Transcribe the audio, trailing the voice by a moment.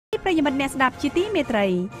ប្រិយមិត្តអ្នកស្ដាប់ជាទីមេត្រី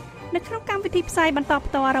នៅក្នុងកម្មវិធីផ្សាយបន្ត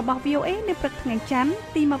ផ្ទាល់របស់ VOA នៅព្រឹកថ្ងៃច័ន្ទ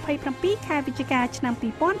ទី27ខែវិច្ឆិកាឆ្នាំ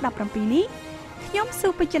2017នេះខ្ញុំសុ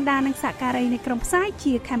ភចិន្តានិងសហការីនៃក្រុមផ្សាយ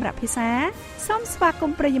ជាខេមរៈភាសាសូមស្វាគម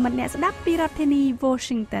ន៍ប្រិយមិត្តអ្នកស្ដាប់ពីរដ្ឋធានី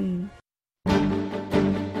Washington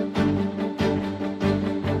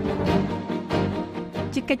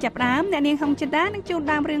ជាកិច្ចចាប់ផ្ដើមអ្នកនាងហុងចិន្តានឹងជូន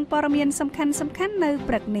ដើមរឿងព័ត៌មានសំខាន់ៗនៅ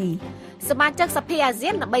ព្រឹកនេះសមាជិកសភាអាស៊ា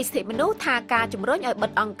នដើម្បីសិទ្ធិមនុស្សថាការជំរុញឲ្យបិ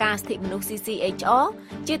ទអង្គការសិទ្ធិមនុស្ស CCHR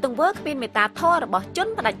ជាទង្វើគ្មានមេត្តាធម៌របស់ជន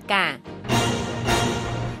ផ្ដាច់ការ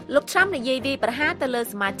លោកTrumpនិយាយវាយប្រហារទៅលើ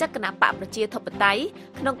សមាជិកគណៈបកប្រជាធិបតេយ្យ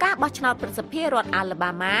ក្នុងការបោះឆ្នោតប្រសិទ្ធភាពរដ្ឋអាល្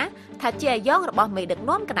បាម៉ាថាជាអាយ៉ងរបស់មេដឹក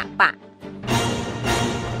នាំគណៈបក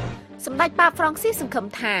សម្ដេចប៉ាហ្វ្រង់ស៊ីសង្ឃឹម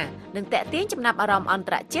ថានឹងតាក់ទាញចំណាប់អារម្មណ៍អន្ត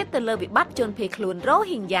រជាតិទៅលើវិបត្តិជនភៀសខ្លួនរ៉ូ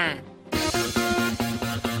ហីញ៉ា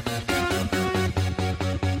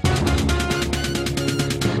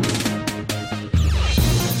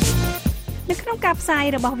នៅក្នុងការផ្សាយ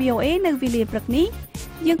របស់ VOA នៅវេលាព្រឹកនេះ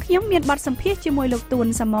យើងខ្ញុំមានបទសម្ភាសន៍ជាមួយលោកទួន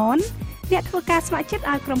សាម៉នអ្នកធ្វើការស្ម័គ្រចិត្ត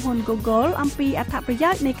ឲ្យក្រុមហ៊ុន Google អំពីអត្ថប្រយោ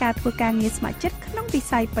ជន៍នៃការធ្វើការងារស្ម័គ្រចិត្តក្នុងវិ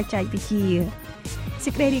ស័យបច្ចេកវិទ្យាសេ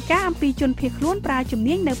ចក្តីរាយការណ៍អំពីជនភៀសខ្លួនប្រើជំ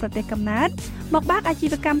នាញនៅប្រទេសកំណើតមកបើកអាជី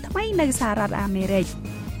វកម្មថ្មីនៅសហរដ្ឋអាមេរិក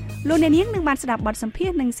លោកអ្នកនាងនឹងបានស្ដាប់បទសម្ភាស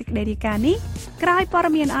ន៍និងសេចក្តីរាយការណ៍នេះក្រោយព័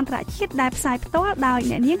ត៌មានអន្តរជាតិដែលផ្សាយផ្ទាល់ដោយ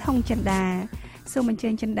អ្នកនាងហុងចិន្តាសូមអញ្ជើ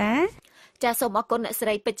ញចិន្តាចាសសូមអរគុណអ្នកស្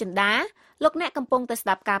រីពេជ្រចិន្តាលោកអ្នកកំពុងតែស្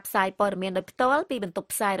ដាប់ការផ្សាយព័ត៌មានដោយផ្ទាល់ពីបន្ទប់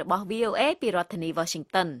ផ្សាយរបស់ VOA ពីរដ្ឋធានី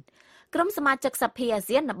Washington ក្រុមសមាជិកសភាអា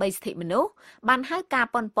ស៊ានដើម្បីសិទ្ធិមនុស្សបានហៅការ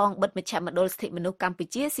ប៉ុនប៉ងបិទមជ្ឈមណ្ឌលសិទ្ធិមនុស្សកម្ពុ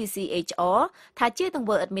ជា CCHR ថាជាទង្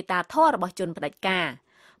វើឥតមេត្តាធម៌របស់ជនផ្ដាច់ការ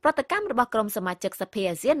ប្រតិកម្មរបស់ក្រុមសមាជិកសភា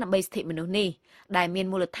អាស៊ានដើម្បីសិទ្ធិមនុស្សនេះដែលមាន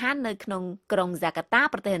មូលដ្ឋាននៅក្នុងក្រុងហ្សាកាតា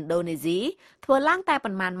ប្រទេសឥណ្ឌូនេស៊ីធ្វើឡើងតែ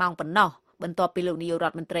ប៉ុន្មានម៉ោងប៉ុណ្ណោះបន្ទាប់ពីលោកនាយករ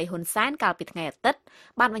ដ្ឋមន្ត្រីហ៊ុនសែនកាលពីថ្ងៃអាទិត្យ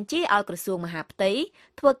បានបញ្ជាឲ្យក្រសួងមហាផ្ទៃ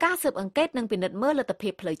ធ្វើការស៊ើបអង្កេតនិងពិនិត្យមើលលទ្ធភា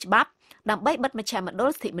ពផ្លូវច្បាប់ដើម្បីបិទមជ្ឈមណ្ឌល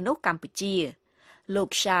សិទ្ធិមនុស្សកម្ពុជាលោក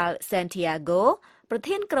Charles Santiago ប្រ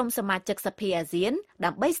ធានក្រុមសមាជិកសភាអាស៊ាន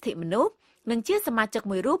ដើម្បីសិទ្ធិមនុស្សនិងជាសមាជិក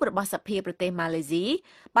មួយរូបរបស់សភាប្រទេសម៉ាឡេស៊ី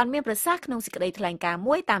បានមានប្រសាសន៍ក្នុងសេចក្តីថ្លែងការណ៍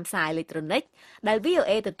មួយតាមសារអេឡិចត្រូនិកដែល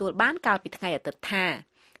VOA ទទួលបានកាលពីថ្ងៃអាទិត្យថា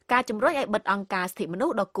ការជំរុញឲ្យបិទអង្គការសិទ្ធិមនុ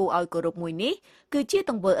ស្សដ៏គួរឲ្យគោរពមួយនេះគឺជា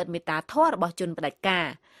ទង្វើឥតមេត្តាធម៌របស់ជនផ្ដាច់ការ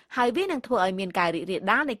ហើយវានឹងធ្វើឲ្យមានការរីករាល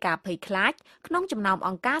ដាលនៃការភ័យខ្លាចក្នុងចំណោមអ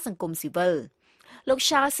ង្គការសង្គមស៊ីវិលលោក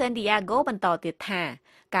Charles Santiago បន្តទៀតថា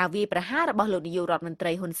ការវាយប្រហាររបស់លោកនាយករដ្ឋមន្ត្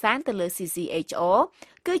រីហ៊ុនសែនទៅលើ CCHR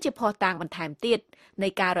គឺជាភស្តុតាងបន្ថែមទៀតនៃ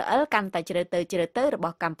ការរអិលកាន់តែជ្រៅទៅរប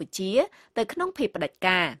ស់កម្ពុជាទៅក្នុងភាពផ្ដាច់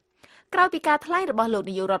ការក្រោយពីការថ្លែងរបស់លោក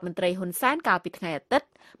នាយករដ្ឋមន្ត្រីហ៊ុនសែនកាលពីថ្ងៃអាទិត្យ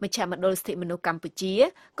មជ្ឈមណ្ឌលសិទ្ធិមនុស្សកម្ពុជា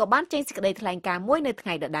ក៏បានចេញសេចក្តីថ្លែងការណ៍មួយនៅថ្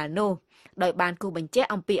ងៃដដែលនោះដោយបានគូសបញ្ជាក់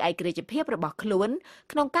អំពីឯករាជ្យភាពរបស់ខ្លួន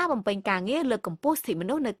ក្នុងការបំពេញការងារលើកកម្ពស់សិទ្ធិម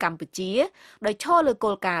នុស្សនៅកម្ពុជាដោយឈរលើ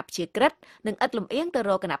គោលការណ៍ព្យាក្រឹតនិងឥតលំអៀងទៅ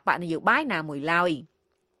រកគណបកនយោបាយណាមួយឡើយ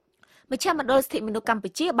មជ្ឈមណ្ឌលសិទ្ធិមនុស្សកម្ពុ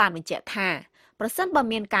ជាបានបញ្ជាក់ថាប្រសិនបើ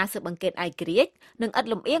មានការស៊ើបអង្កេតឯករាជ្យនិងឥត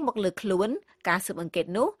លំអៀងមកលើខ្លួនការស៊ើបអង្កេត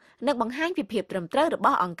នោះនឹងបង្ហាញពីភាពត្រឹមត្រូវរប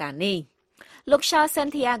ស់អង្គការនេះលោក Charles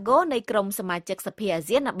Santiago នៃក្រុមសមាជិកសភាអា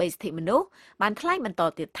ស៊ានដើម្បីសិទ្ធិមនុស្សបានថ្លែងបន្ត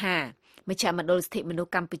ទៀតថាមជ្ឈមណ្ឌលសិទ្ធិមនុស្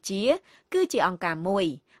សកម្ពុជាគឺជាអង្គការមួយ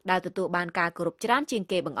ដែលទទួលបានការគោរពច្រើនជាង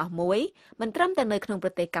គេបង្អស់មួយមិនត្រឹមតែនៅក្នុងប្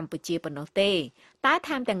រទេសកម្ពុជាប៉ុណ្ណោះទេតែ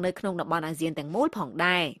ថែមទាំងនៅក្នុងតំបន់អាស៊ានទាំងមូលផង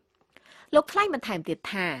ដែរលោកថ្លែងបន្ថែមទៀត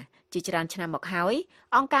ថាជាច្រើនឆ្នាំមកហើយ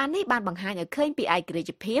អង្គការនេះបានបង្ហាញឲ្យឃើញពីឯករា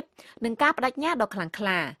ជ្យភាពនិងការបដិញ្ញាដ៏ខ្លាំងក្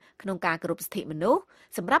លាក្នុងការគោរពសិទ្ធិមនុស្ស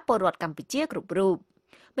សម្រាប់ពលរដ្ឋកម្ពុជាគ្រប់រូប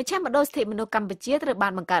មជ្ឈមណ្ឌលសិទ្ធិមនុស្សកម្ពុជាត្រូវបា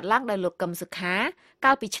នបង្កើតឡើងដោយលោកកឹមសុខា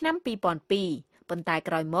កាលពីឆ្នាំ2002ប៉ុន្តែ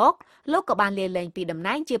ក្រោយមកលោកក៏បានលាលែងពីតំ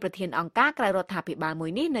ណែងជាប្រធានអង្គការក្រៅរដ្ឋាភិបាលមួ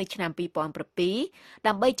យនេះនៅឆ្នាំ2007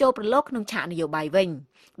ដើម្បីចូលប្រឡូកក្នុងឆាកនយោបាយវិញ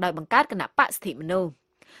ដោយបង្កើតគណៈបកសិទ្ធិមនុស្ស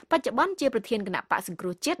បច្ចុប្បន្នជាប្រធានគណៈបកសង្គ្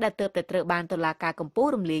រោះជាតិដែលទើបតែត្រូវបានតុលាការកំពូល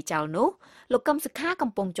រំលាយចោលនោះលោកកឹមសុខា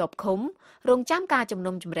កំពុងជាប់ឃុំរងចាំការជំ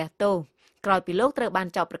នុំជម្រះទោសក្រោយពីលោកត្រូវបាន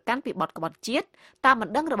ចោទប្រកាន់ពីបទក្បត់ជាតិតាមប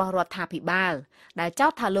ណ្ដឹងរបស់រដ្ឋាភិបាលដែលចោ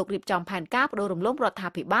ទថាលោករៀបចំផែនការបដូររំលំរដ្ឋា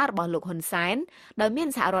ភិបាលរបស់លោកហ៊ុនសែនដោយមាន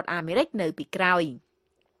សហរដ្ឋអាមេរិកនៅពីក្រោយ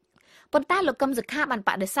ប៉ុន្តែលោកកឹមសុខាបានប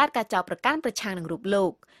ដិសេធការចោទប្រកាន់ប្រឆាំងនឹងរូបលោ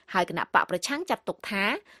កហើយគណៈបកប្រឆាំងចាត់ទុកថា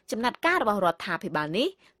ចំណាត់ការរបស់រដ្ឋាភិបាលនេះ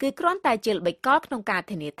គឺគ្រាន់តែជាល្បិចកលក្នុងការ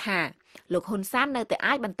ធានាថាលោកហ៊ុនសែននៅតែ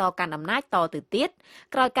អាចបន្តកាន់អំណាចតទៅទៀត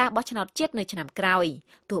ក្រោយការបោះឆ្នោតជាតិនៅឆ្នាំក្រោយ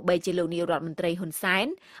ទោះបីជាលោកនាយករដ្ឋមន្ត្រីហ៊ុនសែន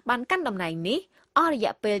បានកាន់តំណែងនេះអស់រ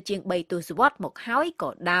យៈពេលជាង3ទសវត្សរ៍មកហើយក៏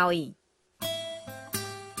ដោយ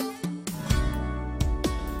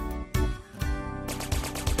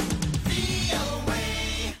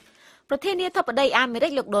ប្រធានាធិបតីអាមេរិ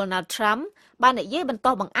កលោក Donald Trump បាននិយាយបន្ត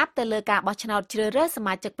បង្អាប់ទៅលើការបោះឆ្នោតជ្រើសរើសស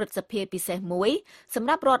មាជិកព្រឹទ្ធសភាពិសេសមួយសម្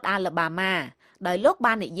រាប់រដ្ឋអាល្បាម៉ា ដោយលោក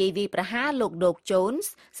បាននិយាយវាយប្រហារលោក Doug Jones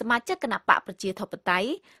សមាជិកគណៈបកប្រជាធិបតេយ្យ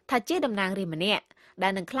ថាជាតំណាងរាស្ត្រម្នាក់ដែ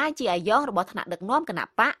លនឹងក្លាយជាអាយ៉ងរបស់ថ្នាក់ដឹកនាំគណៈ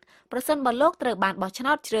បកប្រសិនបើលោកត្រូវបានបោះឆ្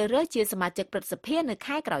នោតជ្រើសរើសជាសមាជិកព្រឹទ្ធសភានៅ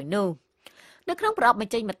ខែក្រោយនោះនៅក្នុងប្រអប់ប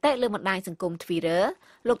ញ្ចេញមតិលើបណ្ដាញសង្គម Twitter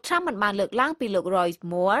លោក Trump បានលើកឡើងពីលោក Roy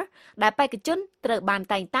Moore ដែលបេក្ខជនត្រូវបាន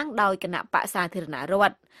តែងតាំងដោយគណៈបកសាធារណរ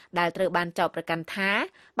ដ្ឋដែលត្រូវបានចោទប្រកាន់ថា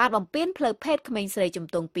បានបំពានផ្លូវភេទក្មេងស្រីជំ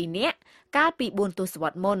ទង់2នាក់កាលពី4ទសវ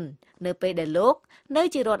ត្សរ៍មុននៅពេលដែលលោកនៅ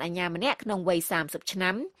ជារដ្ឋអាជ្ញាម្នាក់ក្នុងវ័យ30ឆ្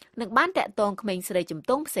នាំនិងបានតាក់ទងក្មេងស្រីជំ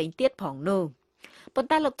ទង់ផ្សេងទៀតផងនោះប៉ុន្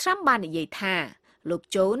តែលោក Trump បាននិយាយថាលោក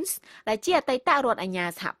Jones ដែលជាអតីតរដ្ឋអាជ្ញា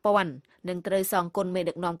សហព័ន្ធនឹងត្រូវសងគុណមេ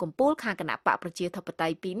ដឹកនាំកំពូលខាងគណៈបកប្រជាធិបតេ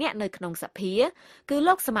យ្យ2នាក់នៅក្នុងសភាគឺ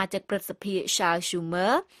លោកសមាជិកព្រឹទ្ធសភា Charles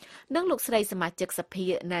Schumer និងលោកស្រីសមាជិកសភា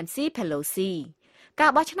Nancy Pelosi កា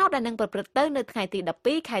របោះឆ្នោតដែលនឹងប្រព្រឹត្តទៅនៅថ្ងៃទី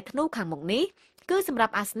12ខែធ្នូខាងមុខនេះគឺសម្រា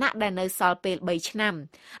ប់អាសនៈដែលនៅសល់ពេល3ឆ្នាំ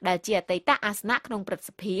ដែលជាអតីតអាសនៈក្នុងព្រឹទ្ធ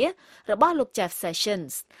សភារបស់លោក Jeff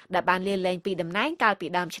Sessions ដែលបានលាលែងពីតំណែងកាលពី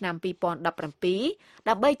ដើមឆ្នាំ2017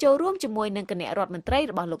ដើម្បីចូលរួមជាមួយនឹងគណៈរដ្ឋមន្ត្រី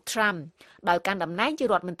របស់លោក Trump ដោយកាន់តំណែងជា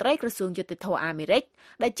រដ្ឋមន្ត្រីក្រសួងយុតិធម៌អាមេរិក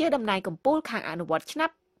ដែលជាតំណែងកំពូលខាងអនុវត្តច្បា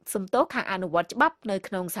ប់នៅ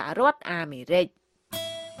ក្នុងសហរដ្ឋអាមេរិក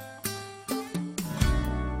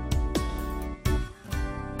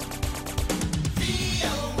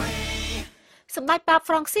សម្ដេចប៉ាប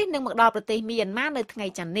ហ្វ្រង់ស៊ីសនឹងមកដល់ប្រទេសមីយ៉ាន់ម៉ានៅថ្ងៃ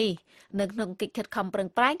ច័ន្ទនេះនៅក្នុងកិច្ចខិតខំប្រឹង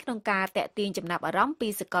ប្រែងក្នុងការតាក់ទាញចំណាប់អារម្មណ៍ពី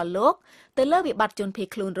សកលលោកទៅលើវិបត្តិជនភៀស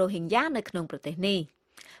ខ្លួនរ៉ូហីញ៉ានៅក្នុងប្រទេសនេះ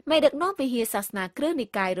មេដឹកនាំវិហារសាសនាគ្រិស្តនិ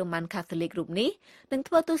កាយរ៉ូម៉ាន់ខាតូលិករូបនេះនឹង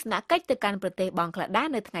ធ្វើទស្សនកិច្ចទៅកាន់ប្រទេសបង់ក្លាដេស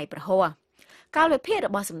នៅថ្ងៃប្រហ័សកាលវិភាគរ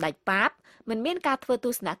បស់សម្ដេចប៉ាបមិនមានការធ្វើទ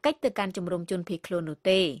ស្សនកិច្ចទៅកាន់ជំរំជនភៀសខ្លួននោះ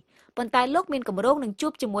ទេប៉ុន្តែលោកមានគម្រោងនឹងជួ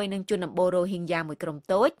បជាមួយនឹងជនអម្បូររ៉ូហីញ៉ាមួយក្រុម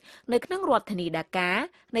តូចនៅក្នុងរដ្ឋធានីដាកា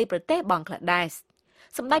នៃប្រទេសបង់ក្លាដេស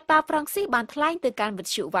សម្ដេចប៉ាបហ្វ្រង់ស៊ីសបានថ្លែងទៅកាន់វិ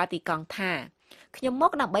ទ្យុវ៉ាទីកង់ថាខ្ញុំម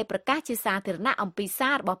កដើម្បីប្រកាសជាសាធារណៈអំពីសា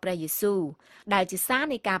ររបស់ព្រះយេស៊ូវដែលជាសារ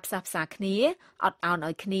នៃការផ្សះផ្សាគ្នាអត់ឱន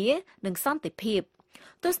ឲ្យគ្នានិងសន្តិភាព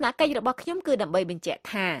ទស្សនកិច្ចរបស់ខ្ញុំគឺដើម្បីបញ្ជាក់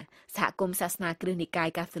ថាសហគមន៍សាសនាគ្រិស្តនិកាយ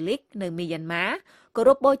កាតូលិកនៅមីយ៉ាន់ម៉ាគោរ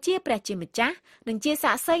ពបូជាព្រះជាម្ចាស់និងជា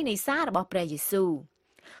សាក្សីនៃសាររបស់ព្រះយេស៊ូវ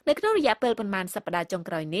នៅក្នុងរយៈពេលប្រមាណសប្តាហ៍ចុង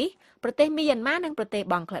ក្រោយនេះប្រទេសមីយ៉ាន់ម៉ានិងប្រទេស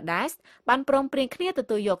បង់ក្លាដេសបានព្រមព្រៀងគ្នាទ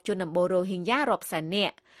ទួលយកជនអម្បូររ៉ូហីញ៉ារាប់សែននា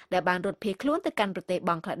ក់ដែលបានរត់ភៀសខ្លួនទៅកាន់ប្រទេស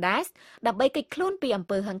បង់ក្លាដេសដើម្បីគេចខ្លួនពីអំ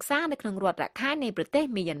ពើហិង្សានៅក្នុងរដ្ឋរខាននៃប្រទេស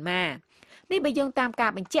មីយ៉ាន់ម៉ានេះបើយោងតាមកា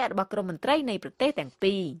របញ្ជាក់របស់ក្រុមមន្ត្រីនៃប្រទេសទាំង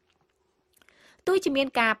ពីរទោះជាមាន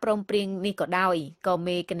ការព្រមព្រៀងនេះក៏ដោយក៏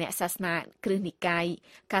មេគណៈសាសនាគ្រិស្តនិកាយ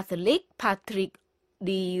កាតូលិក Patrick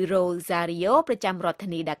Di Rosario ប្រចាំរដ្ឋធា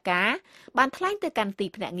នីដាកាបានថ្លែងទៅកាន់ទី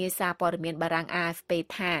ភ្នាក់ងារសារព័ត៌មានបារាំង AFP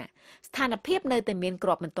ថាស្ថានភាពនៅតែមានគ្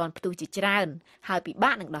រាប់មិនទាន់ផ្ទុះជាច្រើនហើយពិ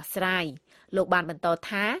បាកនឹងដោះស្រាយលោកបានបន្ត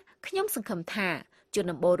ថាខ្ញុំសង្ឃឹមថាជន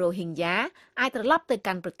អម្បូររ៉ូហីញ៉ាអាចត្រឡប់ទៅ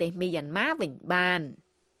កាន់ប្រទេសមីយ៉ាន់ម៉ាវិញបាន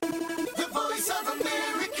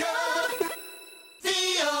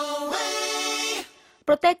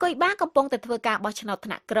ប្រទេសកុយបាកំពុងតែធ្វើការបោះឆ្នោត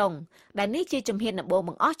ថ្នាក់ក្រុងដែលនេះជាជំហានដំបូង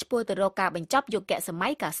បង្អស់ឆ្ពោះទៅរកការបញ្ចប់យុគសម័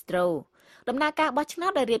យកាស្ត្រូដំណើរការបោះឆ្នោ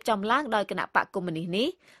តដែលរៀបចំឡើងដោយគណៈបកកុម្មុយនីសនេះ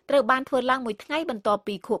ត្រូវបានធ្វើឡើងមួយថ្ងៃបន្ទាប់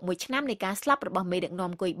ពីខួប1ឆ្នាំនៃការស្លាប់របស់មេដឹក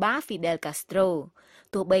នាំកុយបា Fidel Castro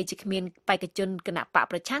ទោះបីជាគ្មានបេក្ខជនគណៈបក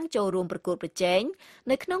ប្រឆាំងចូលរួមប្រកួតប្រជែង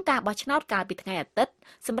នៅក្នុងការបោះឆ្នោតកាលពីថ្ងៃអាទិត្យ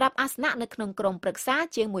សម្រាប់អាសនៈនៅក្នុងក្រុមប្រឹក្សា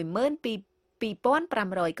ជាង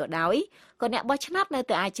12500ក៏ដោយក៏អ្នកបោះឆ្នោតនៅ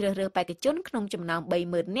តែអាចជ្រើសរើសបេក្ខជនក្នុងចំណោម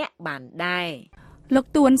30000នាក់បានដែរលោក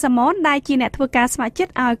ទួនសមនដែលជាអ្នកធ្វើការស្ម័គ្រចិត្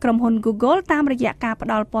តឲ្យក្រុមហ៊ុន Google តាមរយៈការផ្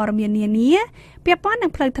តល់ព័ត៌មាននានាពាក់ព័ន្ធនឹ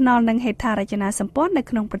ងផ្លូវថ្នល់និងហេដ្ឋារចនាសម្ព័ន្ធនៅ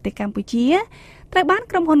ក្នុងប្រទេសកម្ពុជាត្រូវបាន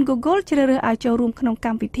ក្រុមហ៊ុន Google ជ្រើសរើសឲ្យចូលរួមក្នុងក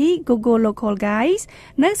ម្មវិធី Google Local Guys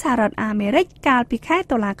នៅសហរដ្ឋអាមេរិកកាលពីខែ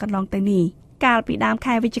តុលាកន្លងទៅនេះកាលពីដើម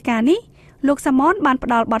ខែវិច្ឆិកានេះលោកសមនបានផ្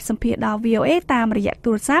តល់បទសម្ភាសន៍ដល់ VOA តាមរយៈ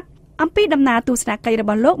ទូរស័ព្ទអំពីដំណើរទស្សនកិច្ចរប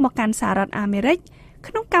ស់លោកមកកាន់សហរដ្ឋអាមេរិក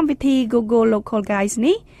ក្នុងកម្មវិធី Google Local Guys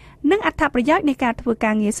នេះនិងអត្ថប្រយោជន៍នៃការធ្វើ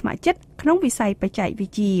ការងារស្ម័គ្រចិត្តក្នុងវិស័យបច្ចេកវិ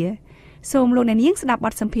ទ្យាសូមលោកអ្នកនាងស្ដាប់ប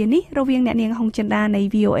ទសម្ភាសន៍នេះរវាងអ្នកនាងហុងចិន្តានៃ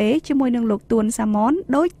VOA ជាមួយនឹងលោកទួនសាម៉ន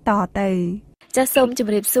ដូចតទៅចាសសូមជ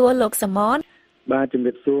ម្រាបសួរលោកសាម៉នបាទជម្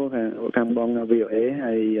រាបសួរខាងបង VOA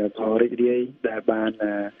ហើយក៏រីករាយដែលបាន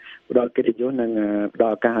ផ្ដល់កិត្តិយសនិងផ្ដ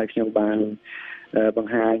ល់ឱកាសឲ្យខ្ញុំបានប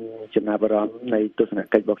ង្ហាញចំណាប់អារម្មណ៍នៃទស្សន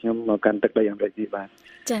កិច្ចរបស់ខ្ញុំមកកាន់ទឹកដីអាមេរិកនេះបាទ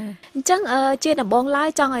ចាអញ្ចឹងជាដំបូងឡើយ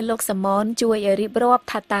ចង់ឲ្យលោកសាម៉នជួយរៀបរាប់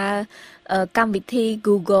ថាតើកម្មវិធី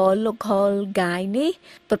Google Local Guide នេះ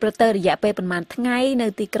ប្រព្រឹត្តទៅរយៈពេលប្រហែលថ្ងៃនៅ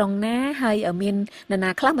ទីក្រុងណាហើយមាននរណា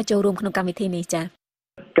ខ្លះមកចូលរួមក្នុងកម្មវិធីនេះចា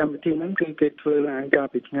កម្មវិធីហ្នឹងគឺគេធ្វើឡើងកាល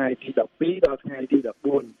ពីថ្ងៃទី12ដល់ថ្ងៃទី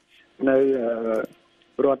14នៅ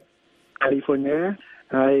រដ្ឋ California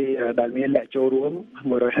ហើយដែលមានអ្នកចូលរួម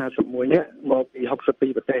151នាក់មកពី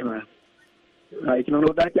62ប្រទេសមកហើយក្នុង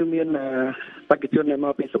នោះដែរគឺមានបេក្ខជនដែលម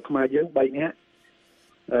កពីស្រុកខ្មែរយើង3នាក់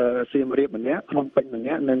សៀមរាបម្នាក់ភ្នំពេញម្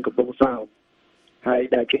នាក់និងកំពង់សោមហើយ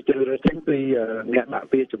ដែលគេជ្រើសរើសចេញពីអ្នកដាក់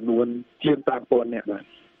ពាក្យចំនួនជាង 5000 នាក់បាទ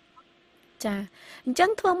ចាអញ្ចឹ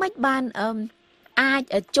ងធ្វើម៉េចបានអាច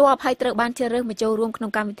ជាប់ហើយត្រូវបានជ្រើសរើសមកចូលរួមក្នុ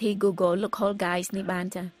ងកម្មវិធី Google Local Guides នេះបាន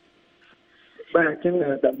ចាបាទអញ្ចឹង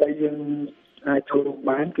ដើម្បីយើងអាចចូលរួម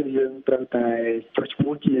បានគឺយើងត្រូវតែចុះឈ្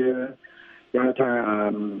មោះជាយ៉ាងថា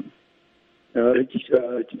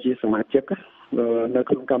ជាសមាជិកនៅ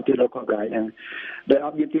ក្នុងកម្មវិធី Local Guide ហ្នឹងដែលអ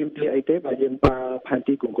ត់មានទាមទារអីទេបើយើងប្រើផែន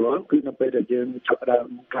ទី Google គឺនៅពេលដែលយើងចាប់ដើម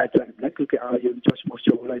កាយត្រឹមនេះគឺគេឲ្យយើងចុះឈ្មោះ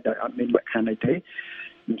ចូលហើយដោយអត់មានលក្ខខណ្ឌអីទេ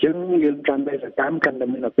អញ្ចឹងយើងកាន់តែសកម្មកាន់តែ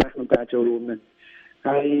មានឱកាសក្នុងការចូលរួមហ្នឹង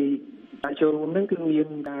ហើយការចូលរួមហ្នឹងគឺមាន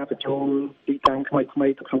ការបញ្ចូលទីតាំងថ្មី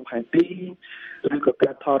ៗទៅក្នុងផែនទីឬក៏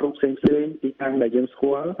ការថតរូបផ្សេងៗទីតាំងដែលយើងស្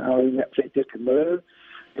គាល់ឲ្យអ្នកផ្សេងទៀតគេមើល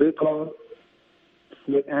ឬក៏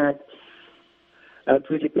យើងអាចធ្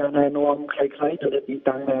វើជាការណែនាំខ្លីៗទៅដល់ទី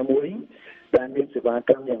តាំងណាមួយដែលមានសេវា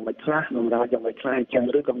កម្មយ៉ាងម៉េចខ្លះបម្រើយ៉ាងម៉េចខ្លះអញ្ចឹង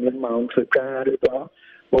ឬក៏មានម៉ោងធ្វើការឬក៏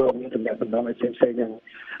មានតំណែងបណ្ដងឲ្យផ្សេងៗហ្នឹង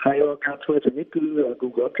ហើយការធ្វើទៅនេះគឺ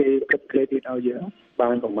Google គេគិត credit ឲ្យយើងបា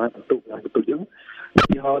នប្រមាណបន្ទុកយើងឧ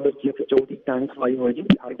ទាហរណ៍ដូចជាបញ្ចូលទីតាំងថ្មីមួយយើង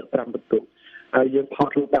គេឲ្យ15បន្ទុកហើយយើងផុស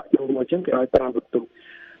រូបដាក់ចូលមកអញ្ចឹងគេឲ្យ5បន្ទុក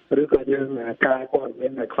ឬក៏យើងការព័ត៌មា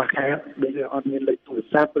នឲ្យខ្វះខាតដូចជាអត់មានលេខទូរ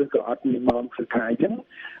ស័ព្ទឬក៏អត់មានម៉ោងធ្វើការអញ្ចឹង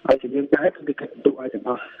ឲ្យជាយើងដែរគឺគេបន្ទុកឲ្យទាំង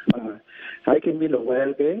អស់ហើយគេមាន level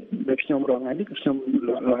គេដូចខ្ញុំរងថ្ងៃនេះគឺខ្ញុំ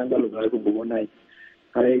ឡើងដល់ level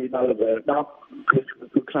 9ហើយដល់ level 10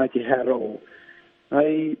គឺខ្លាចជា hero ហើ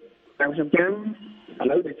យតាមខ្ញុំចាំឥ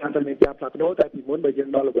ឡូវដោយសារតែមានការផ្លាស់ប្ដូរតែពីមុនបើយើង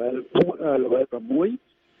ដល់ level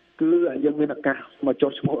 6គឺយើងមានឱកាសមក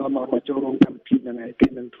ចុះឈ្មោះមកចូលរួមកម្មវិធីហ្នឹងហើយគេ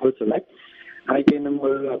នឹងធ្វើ select ហើយគេនឹង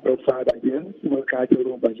មើល profile របស់យើងមើលការចូល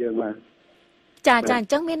រួមរបស់យើងបានចាអ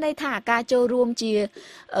ញ្ចឹងមានន័យថាការចូលរួមជា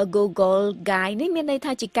Google Guide នេះមានន័យ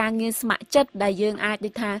ថាជាការងារស្ម័គ្រចិត្តដែលយើងអាច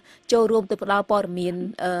ដូចថាចូលរួមទៅផ្ដល់ព័ត៌មាន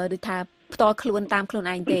ដូចថាផ្ទាល់ខ្លួនតាមខ្លួ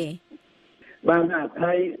នឯងទេបាន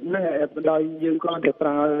ហើយនឹងដោយយើងគ្រាន់តែប្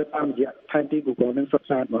រើតាមរយៈផែនទី Google នឹងសុទ្ធ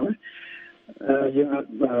សាធហ្មងយើងអត់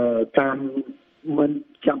តាមមិន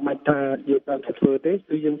ចាំបាច់ថាយើងត្រូវតែធ្វើទេ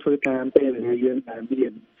គឺយើងធ្វើតាមពេលវេលាយើងតាមមា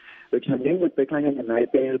នដូច្នេះយើងពេលខ្លះខ្ញុំចំណាយ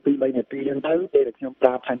ពេល 2-3 នាទីហ្នឹងទៅពេលដែលខ្ញុំប្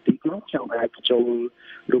រើផែនទីខ្ញុំអាចបញ្ចូល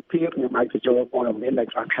រូបភាពខ្ញុំអាចបញ្ចូលព័ត៌មានដែល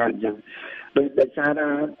ខ្វះខាតអញ្ចឹងដោយសារថា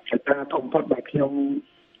កត្តាធំបំផុតដែលខ្ញុំ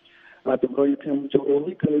ជំរុញខ្ញុំចូលរួម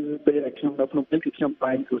នេះគឺពេលដែលខ្ញុំនៅភ្នំពេញគឺខ្ញុំ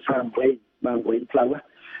បែងគ្រួសារ8ផ្លូវ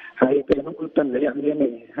ហើយពេលនោះគឺតន្ត្រីអត់មានទេ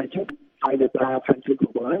ហើយខ្ញុំហើយទៅប្រើផែនទី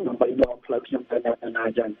Google ហ្នឹងដើម្បីនាំផ្លូវខ្ញុំទៅណាអ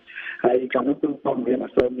ញ្ចឹងហើយក្នុងនោះគឺព័ត៌មានអ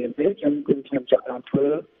ត់សូវមានទេខ្ញុំចាប់តាមធ្វើ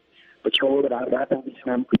បញ្ចូលបដាតាំងពីឆ្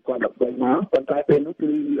នាំ2013មកប៉ុន្តែពេលនោះ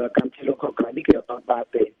គឺកម្មវិធី Local Guide នេះគេអត់បានបើក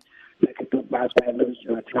ទេគេទើបបើកតែនៅ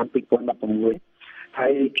ឆ្នាំ2016ហើ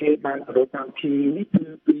យគេបានរកកម្មវិធីនេះគឺ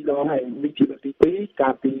2ដងហើយនេះជាលើកទី2កា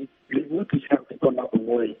លពីលើកនោះគឺឆ្នាំ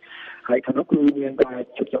2016ហើយក្នុងនោះគឺមានតែ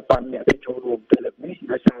70អ្នកដែលចូលរួមទៅលើកនេះ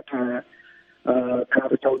ដោយសារថាការ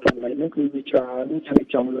បញ្ចូលទាំងនេះគឺវាច្រើន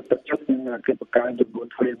ចង់លើកទឹកចិត្តនឹងកិច្ចការចំនួន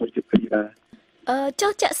ថ្មីមួយទៀតដែរ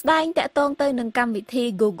ចុះជាក់ស្ដែងតាក់ទងទៅនឹងកម្មវិធី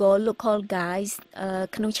Google Local Guides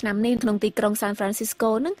ក្នុងឆ្នាំនេះក្នុងទីក្រុង San Francisco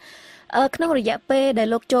ហ្នឹងក្នុងរយៈពេលដែល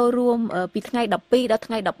លោកចូលរួមពីថ្ងៃ12ដល់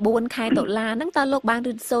ថ្ងៃ14ខែតុលាហ្នឹងតើលោកបាន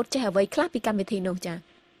រៀនសូត្រចេះអ្វីខ្លះពីកម្មវិធីនោះចា៎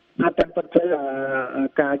តែប៉ុន្តែ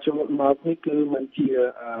ការចូលមកនេះគឺมันជា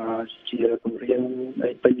គម្រាម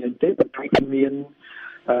ពេញទេប៉ុន្តែគឺមាន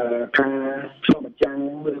ការឆ្លុះបញ្ចាំង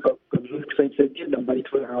ឬក៏គន្លឹះផ្សេងៗទៀតដើម្បី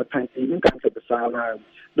ធ្វើឲ្យផែនទីនេះកាន់តែប្រសើរឡើង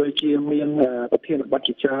ដូចជាមានប្រធានបទ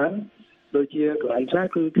ជាច្រើនដូចជាកន្លែងខ្លះ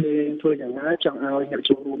គឺគេធ្វើយ៉ាងណាចង់ឲ្យអ្នក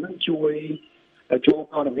ចូលរួមនឹងជួយ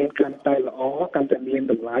ព័ត៌មានកាន់តែល្អកាន់តែមាន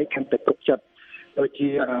តម្លៃកាន់តែទុកចិត្តដូចជា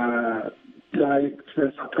ហើយ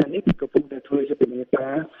សប្តាហ៍នេះក៏ពុំតែធ្វើជាពលាកា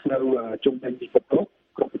រនៅជុំវិញពិភពលោក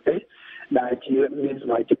គ្រប់ប្រទេសដែលជាមានស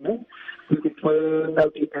មាជិកនោះគឺគេធ្វើនៅ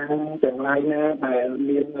ទីតាំងទាំងឡាយណាដែល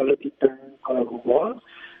មាននៅលើទីតាំង Google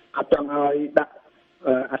អត់ចង់ឲ្យដាក់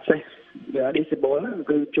access disable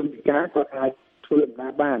គឺជនពិការគាត់អាចធ្វើដំណើ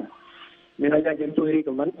របានមានន័យថាយើងជួយ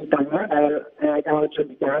recommend ទីតាំងណាដែលអាចឲ្យជន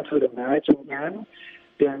ពិការធ្វើដំណើរចូលបាន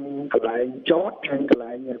ទាំងកន្លែងចតទាំងកន្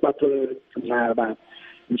លែងគាត់ធ្វើដំណើរបាន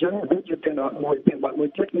អញ្ចឹងវាជាទាំងមួយទៀ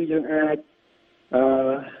តគឺយើងអាច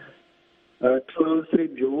ធ្វើ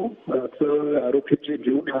street view ធ្វើរូបភាព street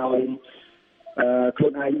view ដោយខ្លួ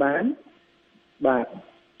នឯងបានបាទ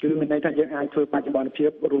គឺមានន័យថាយើងអាចធ្វើបច្ចុប្បន្នភា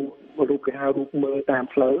ពរូបគេហៅរូបមើលតាម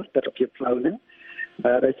ផ្លូវទស្សនវិជ្ជាផ្លូវហ្នឹង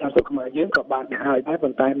ដោយសារស្រុកខ្មែរយើងក៏បានឲ្យដែរ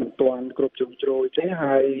ប៉ុន្តែមិនទាន់គ្រប់ជ្រុងជ្រោយទេ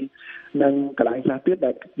ហើយនឹងកន្លែងខ្លះទៀត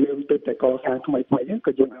ដែលយើងទើបតែកសាងថ្មីហ្នឹង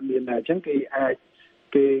ក៏យើងអត់មានដែរអញ្ចឹងគេអាច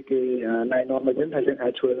គេណែនាំមកយើងថាយើងអា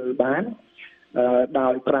ចធ្វើបានដោ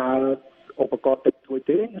យប្រើឧបករណ៍តិចតួច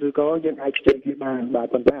ទេឬក៏យើងអាចខ្ចីគេបានបាទ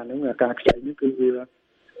ប៉ុន្តែអានឹងការខ្ចីនេះគឺ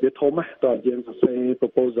វាធំណាស់តើយើងសរសេរ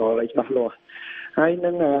proposal ឲ្យច្បាស់លាស់ហើយ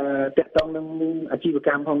នឹងតាក់ទងនឹងអាជីវក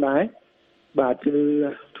ម្មផងដែរបាទគឺ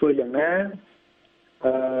ធ្វើយ៉ាងណា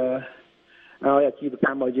ឲ្យអាជីវក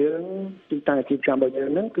ម្មរបស់យើងទីតាំងអាជីវកម្មរបស់យើង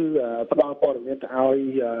ហ្នឹងគឺផ្ដល់ព័ត៌មានទៅឲ្យ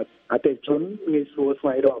អតិថិជនងាយស្រួលស្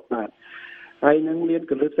វែងរកបាទហើយនឹងមាន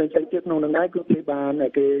កលឹះផ្សេងៗទៀតក្នុងនឹងដែរគឺ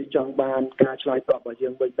គេចង់បានការឆ្លើយតបរបស់យើ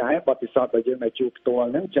ងវិញដែរបទពិសោធន៍របស់យើងដែលជួបផ្ទាល់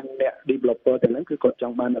ហ្នឹងអញ្ចឹងអ្នក developer ទាំងហ្នឹងគឺគាត់ច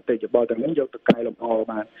ង់បានអតិថិជនទាំងហ្នឹងយកទៅកែលម្អ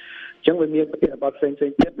បាទអញ្ចឹងវាមានប្រតិបត្តិផ្សេងៗ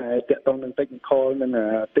ទៀតដែលតាក់ទងនឹង technical និង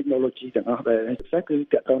technology ទាំងអស់ដែលពិសេសគឺ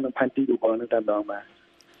តាក់ទងនឹងផែនទី Google ហ្នឹងតែម្ដងបាទ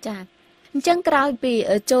ចា៎អញ្ចឹងក្រោយពី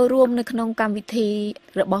ចូលរួមនៅក្នុងកម្មវិធី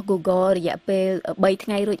របស់ Google រយៈពេល3ថ្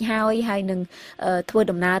ងៃរួចហើយនឹងធ្វើ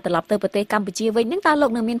ដំណើរត្រឡប់ទៅប្រទេសកម្ពុជាវិញហ្នឹងតើលោ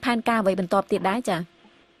កនឹងមានផែនការអ្វីបន្តទៀតដែរចា៎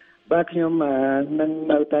បាទខ្ញុំនឹង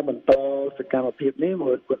នៅតែបន្តសកម្មភាពនេះម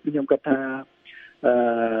កខ្ញុំគិតថា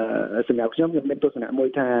សម្រាប់ខ្ញុំមានទស្សនៈមួយ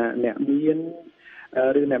ថាអ្នកមាន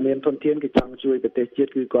ឬអ្នកមានធនធានគេចង់ជួយប្រទេសជាតិ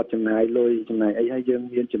គឺគាត់ចំណាយលុយចំណាយអីហើយយើង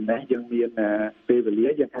មានចំណេះយើងមានពេលវេលា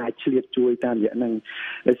យើងអាចឆ្លៀតជួយតាមរយៈហ្នឹង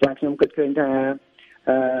ដោយសារខ្ញុំគិតឃើញថា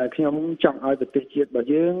ខ្ញុំចង់ឲ្យប្រទេសជាតិរបស់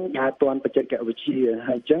យើងដើរទាន់បច្ចេកវិទ្យា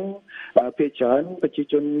ហើយអញ្ចឹងភាគច្រើនប្រជា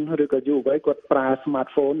ជនឬក៏យុវវ័យគាត់ប្រើ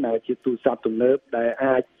smartphone ដែលជាទូរស័ព្ទទំនើបដែល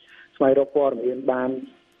អាចស្វែងរកព័ត៌មានបាន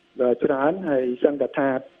ច្រើនហើយសង្កត់ថា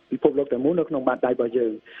ពិភពលោកទាំងមូលនៅក្នុងបាតដៃរបស់យើ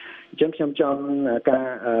ងអញ្ចឹងខ្ញុំចង់ការ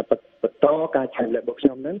បន្តការឆែកលេខរបស់ខ្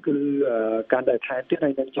ញុំហ្នឹងគឺការដែលថែមទៀត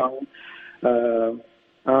ហើយនឹងចង់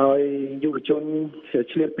ឲ្យយុវជន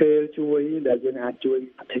ឆ្លៀតពេលជួយដែលយើងអាចជួយ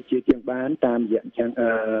ប្រទេសជាតិយើងបានតាមរយៈអញ្ចឹង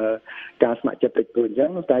ការស្ម័គ្រចិត្តតិចតួចអញ្ចឹ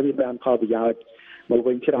ងតែវាបានផលប្រយោជន៍មក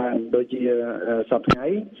វិញច្រើនដូចជាសប្តាហ៍ថ្ងៃ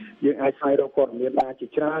យើងអាចស្វែងរកព័ត៌មានបានជា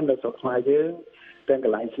ច្រើននៅស្រុកខ្មែរយើងទាំងក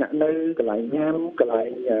ន្លែងស្នាក់នៅកន្លែងញ៉ាំកន្លែ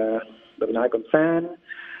ងដំណើរកម្សាន្ត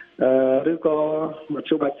ឬក៏មធ្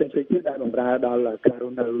យោបាយផ្សេងៗទៀតដែលបម្រើដល់ការរ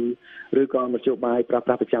ស់នៅឬក៏មធ្យោបាយប្រើប្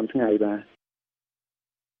រាស់ប្រចាំថ្ងៃបាទ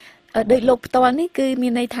ដោយលោកផ្ទាល់នេះគឺមា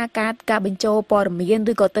នន័យថាការបញ្ចូលព័ត៌មាន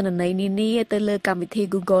ឬក៏ទិន្នន័យនានាទៅលើកម្មវិធី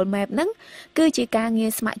Google Map ហ្នឹងគឺជាការងា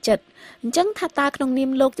រស្ម័គ្រចិត្តអញ្ចឹងថាតើក្នុងនាម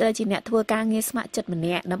លោកជាអ្នកធ្វើការងារស្ម័គ្រចិត្តម្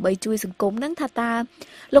នាក់ដើម្បីជួយសង្គមហ្នឹងថាតើ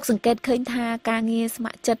លោកសង្កេតឃើញថាការងារស្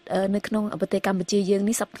ម័គ្រចិត្តនៅក្នុងប្រទេសកម្ពុជាយើង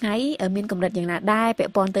នេះសប្តាហ៍ថ្ងៃមានកម្រិតយ៉ាងណាដែរពា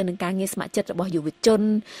ក់ព័ន្ធទៅនឹងការងារស្ម័គ្រចិត្តរបស់យុវជន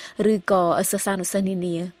ឬក៏សិស្សានុសិស្សនា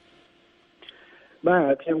នាបា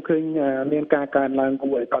ទខ្ញុំឃើញមានការកើនឡើងគួ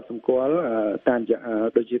រឲ្យកត់សម្គាល់តាម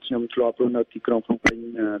ដូចជាខ្ញុំធ្លាប់រស់នៅទីក្រុងភ្នំពេញ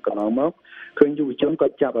កន្លងមកឃើញយុវជនគា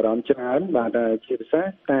ត់ចាប់អារម្មណ៍ច្រើនបាទជាពិសេស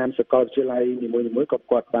តាមសាកលវិទ្យាល័យនីមួយៗក៏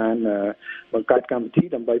គាត់បានបង្កើតកម្មវិធី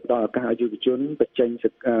ដើម្បីផ្ដល់ឱកាសឲ្យយុវជនបញ្ចេញ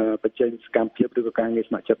សកម្មភាពឬក៏ការងារ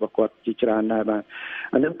ស្ម័គ្រចិត្តរបស់គាត់ជាច្រើនដែរបាទ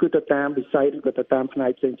អានេះគឺទៅតាមវិស័យឬក៏ទៅតាមផ្នែ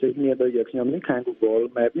កផ្សេងៗគ្នាដូចជាខ្ញុំនេះខាង Google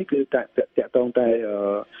Map នេះគឺតាក់ទងតែ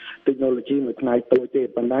technology មួយផ្នែកតូចទេ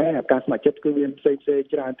ប៉ុន្តែការស្ម័គ្រចិត្តគឺមានផ្សេង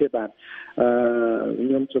ច្រើនទៀតបាទខ្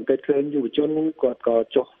ញុំសង្កេតឃើញយុវជនគាត់ក៏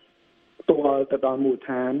ចុះផ្ទាល់ទៅដល់មូលដ្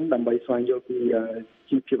ឋានដើម្បីស្វែងយល់ពី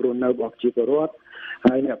ជីវភាពរស់នៅរបស់ប្រជាពលរដ្ឋ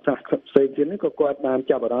ហើយអ្នកផ្សេងទៀតនេះក៏គាត់បាន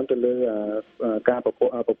ចាប់អារម្មណ៍ទៅលើការប្រ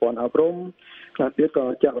ព័ន្ធអប់រំខ្លះទៀតក៏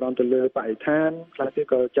ចាប់អារម្មណ៍ទៅលើបរិស្ថានខ្លះទៀត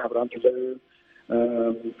ក៏ចាប់អារម្មណ៍ទៅលើ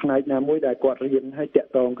ផ្នែកណាមួយដែលគាត់រៀនឲ្យតាក់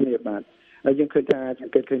ទងគ្នាបាទហើយយើងឃើញថាស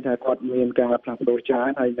ង្កេតឃើញថាគាត់មានការផ្លាស់ប្ដូរច្រើន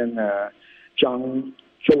ហើយនឹងចង់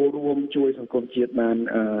ចូលរួមជួយសង្គមជាតិបាន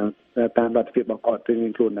តាមលទ្ធភាពរបស់គាត់ទៅនឹ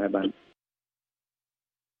ងខ្លួនដែរបាទ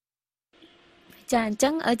ចាអញ្ចឹ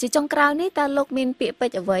ងជាចុងក្រោយនេះតើលោកមានពាក្យពេច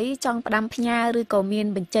ន៍អ្វីចង់ផ្ដាំផ្ញើឬក៏មាន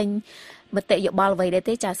បញ្ចេញមតិយោបល់អ្វីដែរ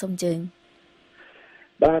ទេចាសូមជើញ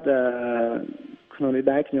បាទក្នុងនេះ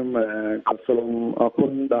ដែរខ្ញុំក៏សូមអរគុ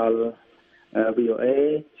ណដល់ VOA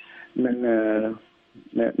និង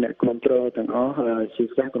អ្នកគ្រប់គ្រងទាំងអស់ជា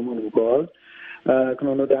ពិសេសក្រុមហ៊ុន Google ក្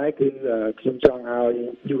នុងនោះដែរគឺខ្ញុំចង់ឲ្យ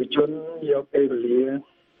យុវជនយកពេលវេលា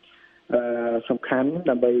សំខាន់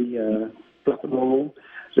ដើម្បីផ្លាស់ប្ដូរ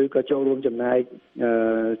ឬក៏ចូលរួមចំណែក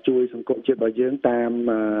ជួយសង្គមជាតិរបស់យើងតាម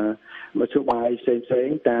មធ្យោបាយផ្សេង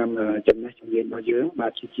ៗតាមចំណេះជំនាញរបស់យើងបា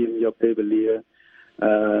ទជាយកពេលវេលា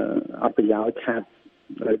អត់ប្រយោជន៍ខាត់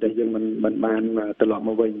ដែលយើងមិនបានត្រឡប់ម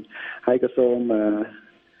កវិញហើយក៏សូម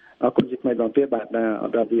អរគុណជាថ្មីម្ដងទៀតបាទ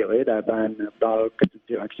ដល់ VOA ដែលបានផ្ដល់កិត្តិយ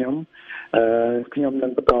សឲ្យខ្ញុំនឹ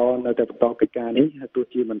ងបន្តនៅតែបន្តកិច្ចការនេះទោះ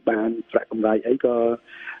ជាមិនបានប្រាក់កម្រៃអីក៏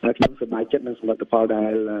ខ្ញុំសប្បាយចិត្តនឹងសមិទ្ធផលដែ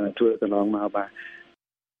លធ្វើកន្លងមកបាទ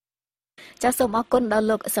ចាសសូមអរគុណដល់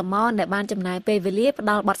លោកសមនដែលបានចំណាយពេលវេលាផ្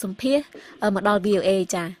ដល់បទសម្ភាសន៍មកដល់ VOA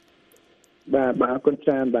ចាបាទអរគុណច្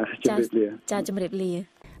រើនបាទជម្រាបលាចាជម្រាបលា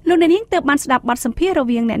លោកអ្នកនាងទើបបានស្ដាប់បទសម្ភាសន៍រ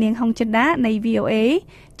វាងអ្នកនាងហុងចិន្តានៃ VOA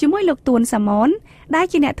ជាមួយលោកទួនសាម៉ុនដែល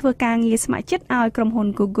ជាអ្នកធ្វើការងារស្ម័គ្រចិត្តឲ្យក្រុមហ៊ុន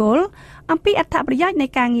Google អំពីអត្ថប្រយោជន៍នៃ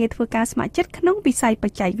ការងារធ្វើការស្ម័គ្រចិត្តក្នុងវិស័យប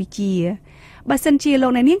ច្ចេកវិទ្យាបើសិនជាលោ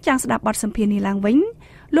កអ្នកនាងចង់ស្ដាប់បទសម្ភាសន៍នេះឡើងវិញ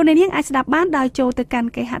លោកអ្នកនាងអាចស្ដាប់បានដោយចូលទៅកាន់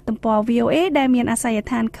គេហទំព័រ VOA ដែលមានអាសយដ្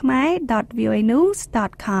ឋាន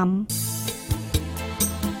khmer.voanews.com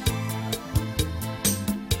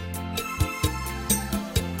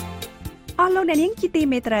អស់លោកអ្នកនាងជាទី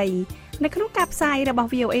មេត្រីនៅក្នុងការផ្សាយរបស់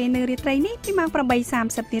VOA នៅរាត្រីនេះពីម៉ោង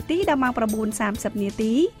 8:30 នាទីដល់ម៉ោង 9:30 នា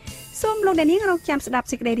ទីសូមលោកអ្នកនាងរងចាំស្ដាប់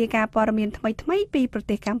សេចក្តីរាយការណ៍ព័ត៌មានថ្មីៗពីប្រ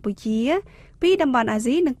ទេសកម្ពុជាពីតំបន់អា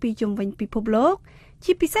ស៊ីនិងពីជុំវិញពិភពលោក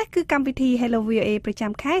ជាពិសេសគឺកម្មវិធី Hello VOA ប្រ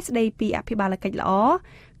ចាំខែស្ដីពីអភិបាលកិច្ចល្អ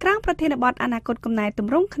ក្រោមប្រធានបទអនាគតកំណែទ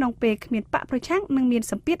ម្រង់ក្នុងពេលគ្មានបកប្រឆាំងនិងមាន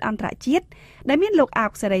សម្ពាធអន្តរជាតិដែលមានលោកអោ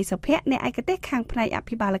កសេរីសុភ័ក្រអ្នកឯកទេសខាងផ្នែកអ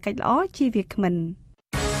ភិបាលកិច្ចល្អជាវាគ្មិន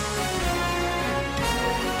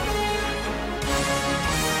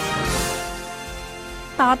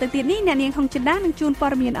តទៅទៀតនេះអ្នកនាងហុងចិន្តានឹងជួនព័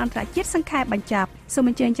ត៌មានអន្តរជាតិសង្ខេបបញ្ចប់សូម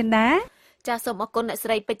អញ្ជើញចិន្តាចាសសូមអរគុណអ្នកស្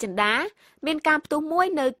រីពេជ្រចិន្តាមានការផ្ទុះមួយ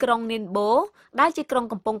នៅក្រុងនីនបូដែលជាក្រុង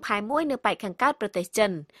កំពង់ផែមួយនៅប៉ែកខាងកើតប្រទេសចិ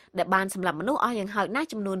នដែលបានសម្លាប់មនុស្សអស់យ៉ាងហោចណាស់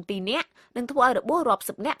ចំនួន2នាក់និងធ្វើឲ្យរបួសរាប់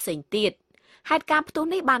សិបនាក់ផ្សេងទៀតហេតុការណ៍ផ្ទុះ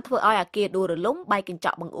នេះបានធ្វើឲ្យអគារដួលរលំបែកកញ្ច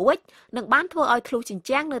ក់បង្អួចនិងបានធ្វើឲ្យធ្លុះជញ្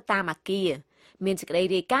ជាំងនៅតាមអគារមានសេចក្តី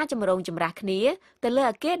រាយការណ៍ចម្រូងចម្រាសគ្នាទៅលើ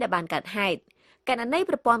អគារដែលបានកើតហេតុកណន័យ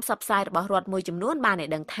ប្រព័ន្ធផ្សព្វផ្សាយរបស់រដ្ឋមួយចំនួនបានឲ្យ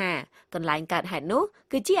ដឹងថាកន្លែងកើតហេតុនោះ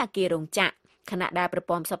គឺជាអគាររោងចក្រខណៈដែលប្រ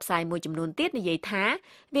ព័ន្ធផ្សព្វផ្សាយមួយចំនួនទៀតនិយាយថា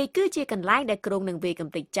វាគឺជាកន្លែងដែលក្រុងនឹងវាយកំ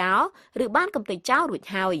ទេចចោលឬបានកំទេចចោលរួច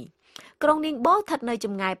ហើយក្រុងនីងបូស្ថិតនៅច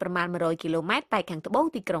ម្ងាយប្រមាណ100គីឡូម៉ែត្រប៉ែកខាងត្បូង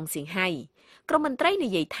ទីក្រុងសៀងហៃក្រុមមន្ត្រីនិ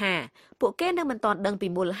យាយថាពួកគេនៅមិនទាន់ដឹងពី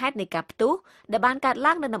មូលហេតុនៃការផ្ទុះដែលបានកើត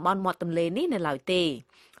ឡើងនៅតំបន់មាត់ទន្លេនេះនៅឡើយទេ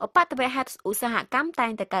ឧបទ្ទវហេតុឧស្សាហកម្មតែ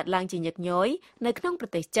ងតែកើតឡើងជាញឹកញយនៅក្នុងប្រ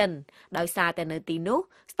ទេសចិនដោយសារតែនៅទីនោះ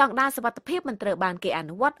ស្តង់ដារសុវត្ថិភាពមិនត្រូវបានគេអ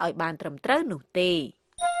នុវត្តឲ្យបានត្រឹមត្រូវនោះទេ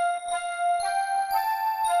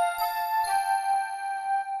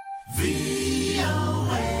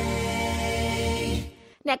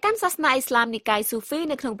អ្នកកាន់សាសនាអ៊ីស្លាមនិកាយស៊ូហ្វី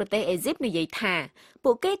នៅក្នុងប្រទេសអេស៊ីបនិយាយថា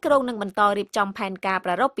ពួកគេគ្រោងនឹងបន្តរៀបចំផែនការប្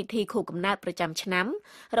រារព្ធពិធីខួបកំណើតប្រចាំឆ្នាំ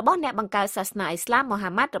របស់អ្នកបង្កើតសាសនាអ៊ីស្លាមមូហា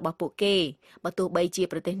ម៉ាត់របស់ពួកគេបើទោះបីជា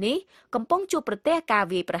ប្រទេសនេះកំពុងជួបប្រទះការ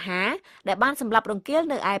វាយប្រហារដែលបានសម្លាប់រង្គាល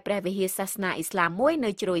នៅឯព្រះវិហារសាសនាអ៊ីស្លាមមួយនៅ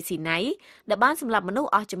ជ្រោយស៊ីណៃដែលបានសម្លាប់មនុស្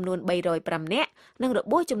សអស់ចំនួន305នាក់និងរ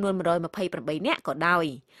បួសចំនួន128នាក់ក៏ដោយ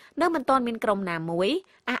នៅមិនទាន់មានក្រុមណាមួយ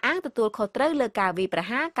អះអាងទទួលខុសត្រូវលើការវាយប្រ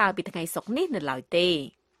ហារកាលពីថ្ងៃសុក្រនេះនៅឡើយទេ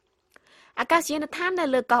អាកាសយានដ្ឋាននៅ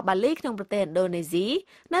លើកោះបាលីក្នុងប្រទេសឥណ្ឌូនេស៊ី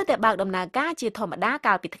នៅតែបើកដំណើរការជាធម្មតា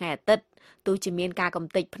កាលពីថ្ងៃអាទិត្យទោះជាមានការកំ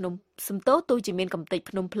ទេចភ្នំ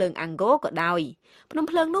ភ្លើងអាំងហ្គោក៏ដោយភ្នំ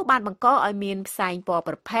ភ្លើងនោះបានបង្កឲ្យមានផ្សែងពណ៌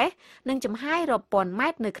ប្រផេះនិងចំហាយរាប់ពាន់ម៉ែ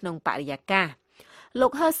ត្រនៅក្នុងបរិយាកាសលោ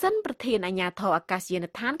ក Herson ប្រធានអាជ្ញាធរអាកាសយាន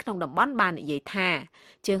ដ្ឋានក្នុងតំបន់បាននិយាយថា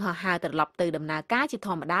ជើងហោះហើរត្រឡប់ទៅដំណើរការជាធ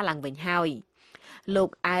ម្មតាឡើងវិញហើយលោក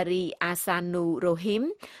Ari Asanu Rohim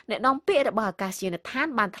អ្នកនាំពាក្យរបស់អាកាសយានដ្ឋាន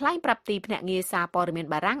បានថ្លែងប្រាប់ទីភ្នាក់ងារសារព័ត៌មាន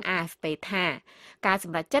បារាំង AFP ថាការស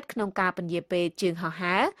ម្រេចចិត្តក្នុងការពន្យាពេលជើងហោះ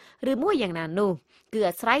ហើរឬមួយយ៉ាងណានោះគឺ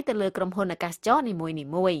អាស្រ័យទៅលើក្រុមហ៊ុនអាកាសចរនី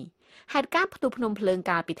មួយៗហេតុការណ៍ផ្ទុះភ្នំភ្លើង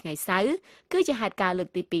កាលពីថ្ងៃសៅរ៍គឺជាហេតុការណ៍លើក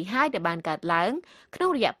ទី2ហើយដែលបានកើតឡើងក្នុង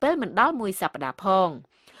រយៈពេលមិនដល់មួយសប្តាហ៍ផង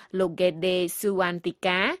លោក Gede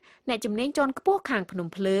Suwantika អ្នកជំនាញជាន់ខ្ពស់ខាងភ្នំ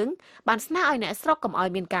ភ្លើងបានស្នើឲ្យអ្នកស្រុកកុំឲ្យ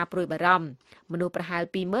មានការព្រួយបារម្ភមនុស្សប្រហែល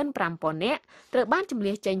 25,000 នាក់ត្រូវបានជម្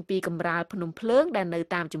លៀសចេញពីកំរាលភ្នំភ្លើងដែលនៅ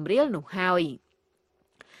តាមជម្រាលនោះហើយ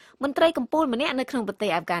មន្ត្រីកម្ពុជាម្នាក់នៅក្នុងប្រទេស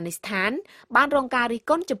អាហ្វហ្គានីស្ថានបានរងការរិះ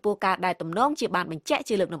គន់ចំពោះការដែលទំនងជាបានបញ្ជាក់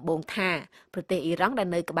ជាលើកដំបូងថាប្រទេសអ៊ីរ៉ង់ដែល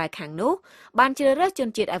នៅក្បែរខាងនោះបានជ្រើសរើសជន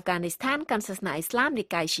ជាតិអាហ្វហ្គានីស្ថានកាន់សាសនាអ៊ីស្លាមនិ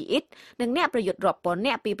កាយឈីអ៊ីតនិងអ្នកប្រយុទ្ធរាប់ពាន់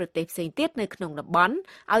នាក់ពីប្រទេសផ្សេងទៀតនៅក្នុងតំបន់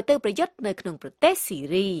ឲ្យទៅប្រយុទ្ធនៅក្នុងប្រទេសស៊ី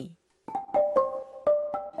រី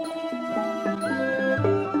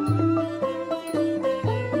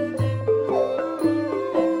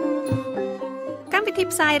វិធី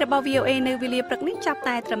ផ្សាយរបស់ VOA នៅវេលាព្រឹកនេះចាប់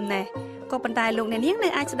តែត្រឹមនេះក៏ប៉ុន្តែលោកអ្នកនាងនៅ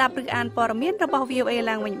អាចស្ដាប់ឬអានព័ត៌មានរបស់ VOA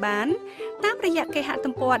ឡើងវិញបានតាមរយៈគេហ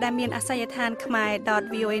ទំព័រដែលមានអាសយដ្ឋាន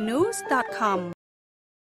khmer.voanews.com